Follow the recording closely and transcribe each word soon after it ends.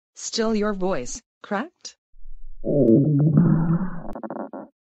Still your voice, cracked?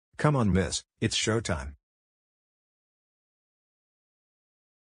 Come on, miss, it's showtime.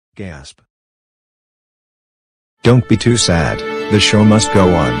 Gasp. Don't be too sad, the show must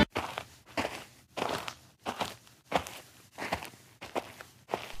go on.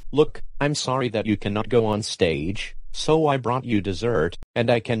 Look, I'm sorry that you cannot go on stage, so I brought you dessert, and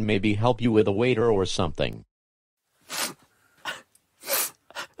I can maybe help you with a waiter or something.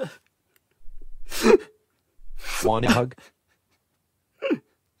 Want a hug?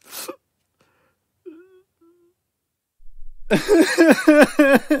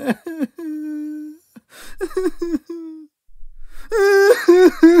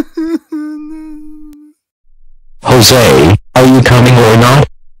 Jose, are you coming or not?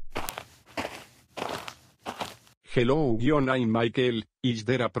 Hello, I'm Michael, is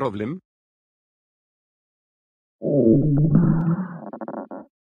there a problem?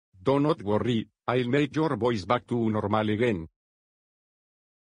 Do not worry, I'll make your voice back to normal again.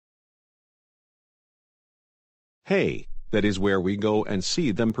 Hey, that is where we go and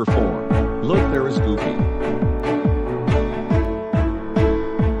see them perform. Look, there is Goofy.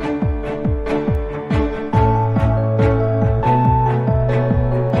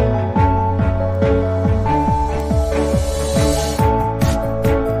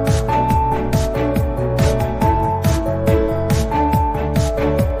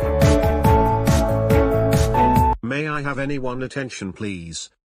 May I have anyone attention please?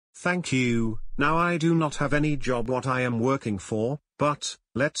 Thank you. Now I do not have any job what I am working for, but,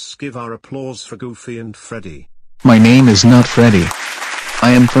 let's give our applause for Goofy and Freddy. My name is not Freddy.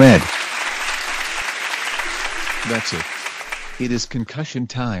 I am Fred. That's it. It is concussion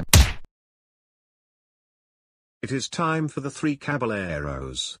time. It is time for the three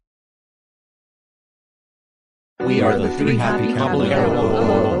Caballeros. We are the three happy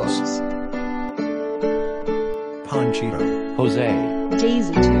caballeros. Panchito. Jose.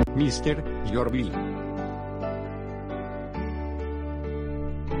 Daisy too. Mr. Yorville.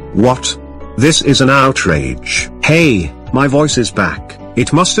 What? This is an outrage. Hey, my voice is back.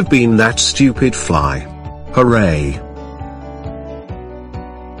 It must have been that stupid fly. Hooray.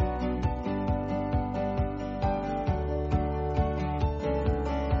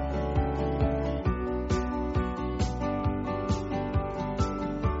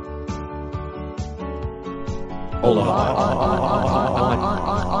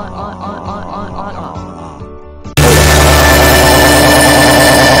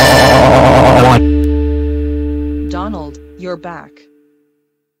 Donald, you're back.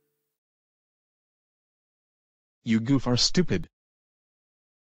 You goof are stupid.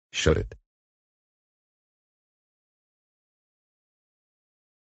 Shut it.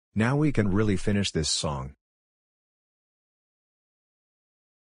 Now we can really finish this song.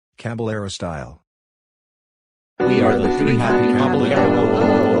 Caballero style. We are the three happy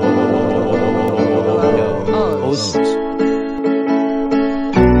caballeros.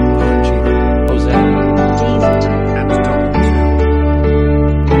 Panchito. Jose. Daisy too. And Donald.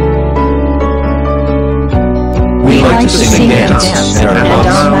 We like to sing and dance, and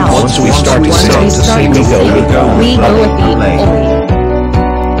our mouths. Once we start to sing, we go with the play.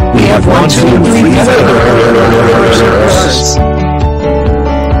 We have 1, 2, 3, 4.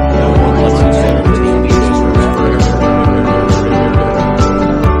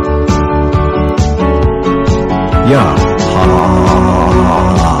 Yeah. Ha ha ha.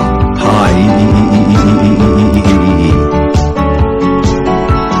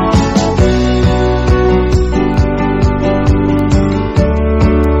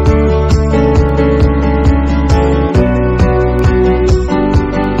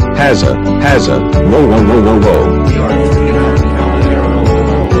 Hazza, whoa, whoa, whoa, whoa, whoa. We are the three happy caballeros.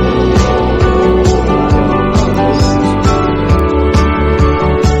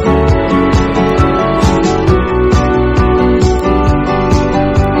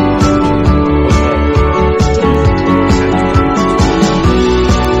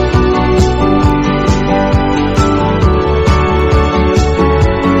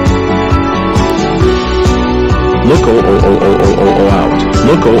 Look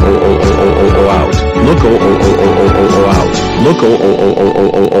out.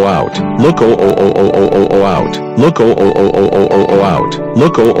 Look out. Look out. Look out. Look out.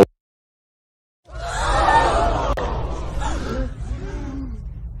 Look out. Look.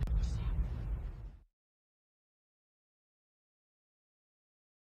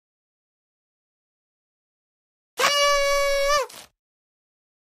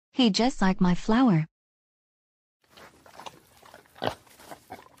 He just like my flower.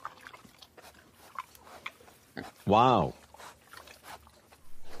 Wow.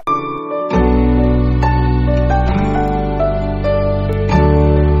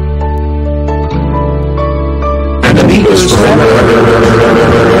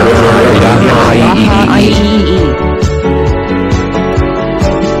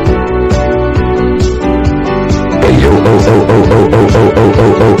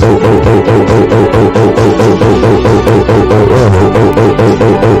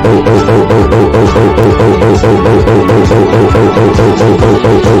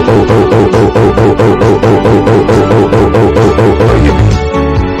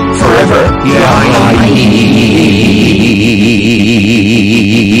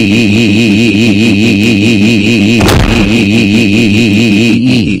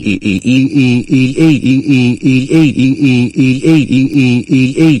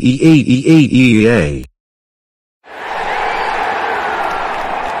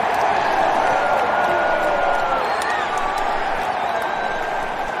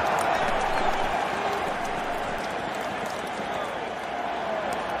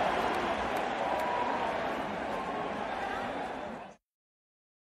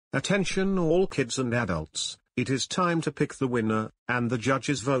 Attention all kids and adults, it is time to pick the winner, and the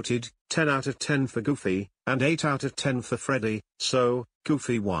judges voted 10 out of 10 for Goofy, and 8 out of 10 for Freddy, so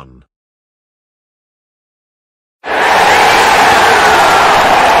Goofy won.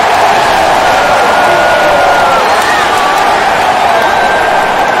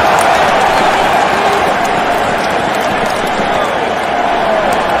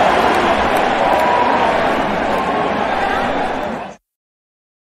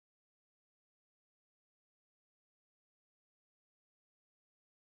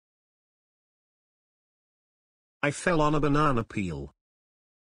 I fell on a banana peel.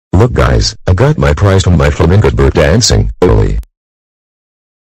 Look guys, I got my prize from my flamingo bird dancing, early.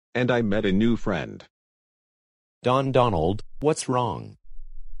 And I met a new friend. Donald, what's wrong?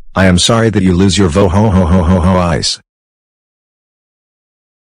 I am sorry that you lose your ho eyes.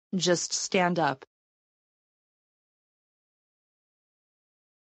 Just stand up.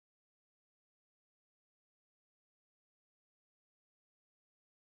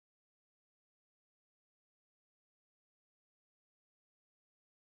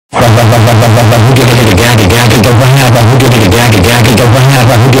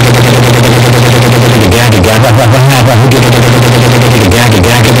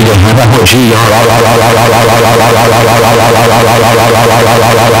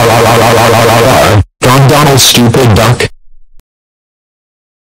 Donald, stupid duck.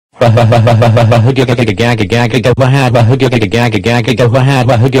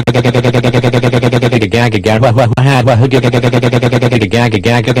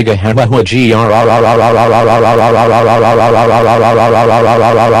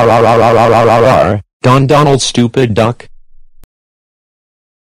 Donald, stupid duck.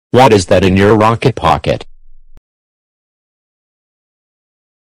 What is that in your rocket pocket?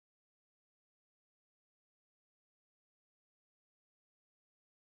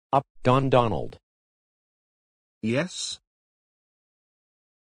 Up, Donald. Yes?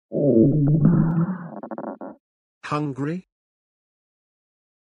 Hungry?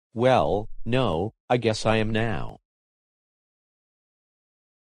 Well, no, I guess I am now.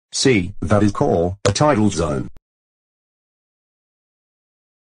 See, that is called a tidal zone.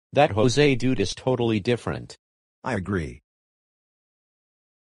 That Jose dude is totally different. I agree.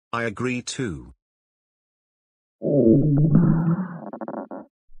 I agree too.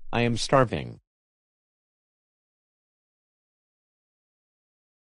 I am starving.